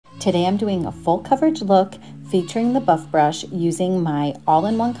Today I'm doing a full coverage look featuring the buff brush using my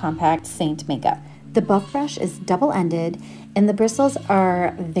all-in-one compact Seint makeup. The buff brush is double-ended and the bristles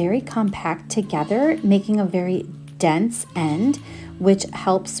are very compact together, making a very dense end, which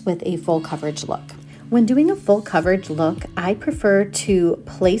helps with a full coverage look. When doing a full coverage look, I prefer to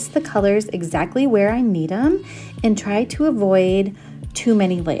place the colors exactly where I need them and try to avoid too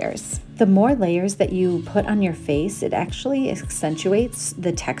many layers. The more layers that you put on your face, it actually accentuates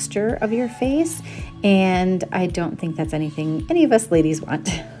the texture of your face, and I don't think that's anything any of us ladies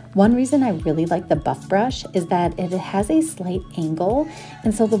want. One reason I really like the buff brush is that it has a slight angle,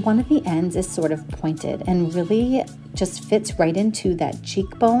 and so the one at the ends is sort of pointed and really just fits right into that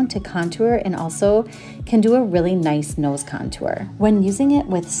cheekbone to contour, and also can do a really nice nose contour. When using it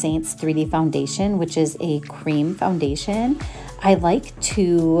with Seint's 3D foundation, which is a cream foundation, I like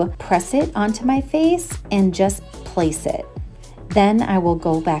to press it onto my face and just place it. Then I will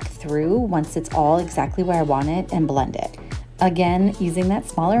go back through once it's all exactly where I want it and blend it. Again, using that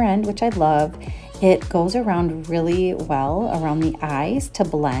smaller end, which I love, it goes around really well around the eyes to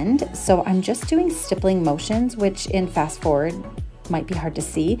blend. So I'm just doing stippling motions, which in fast forward might be hard to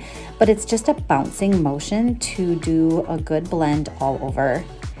see, but it's just a bouncing motion to do a good blend all over.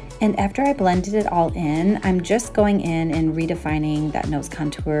 And after I blended it all in, I'm just going in and redefining that nose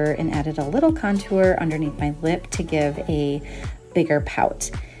contour and added a little contour underneath my lip to give a bigger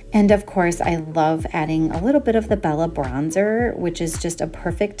pout. And of course, I love adding a little bit of the Bella bronzer, which is just a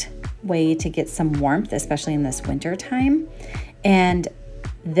perfect way to get some warmth, especially in this winter time. And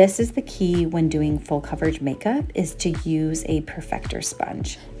this is the key when doing full coverage makeup, is to use a Perfector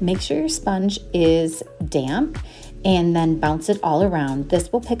sponge. Make sure your sponge is damp and then bounce it all around.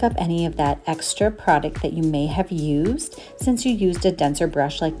 This will pick up any of that extra product that you may have used since you used a denser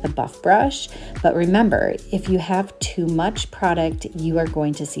brush like the buff brush. But remember, if you have too much product, you are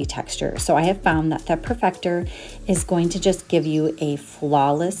going to see texture. So I have found that the Perfector is going to just give you a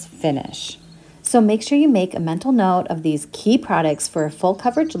flawless finish. So make sure you make a mental note of these key products for a full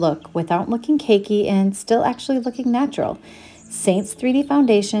coverage look without looking cakey and still actually looking natural. Seint's 3D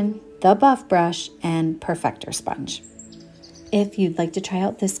foundation, the buff brush, and Perfector sponge. If you'd like to try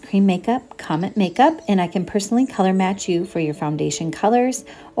out this cream makeup, comment makeup, and I can personally color match you for your foundation colors.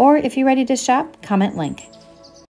 Or if you're ready to shop, comment link.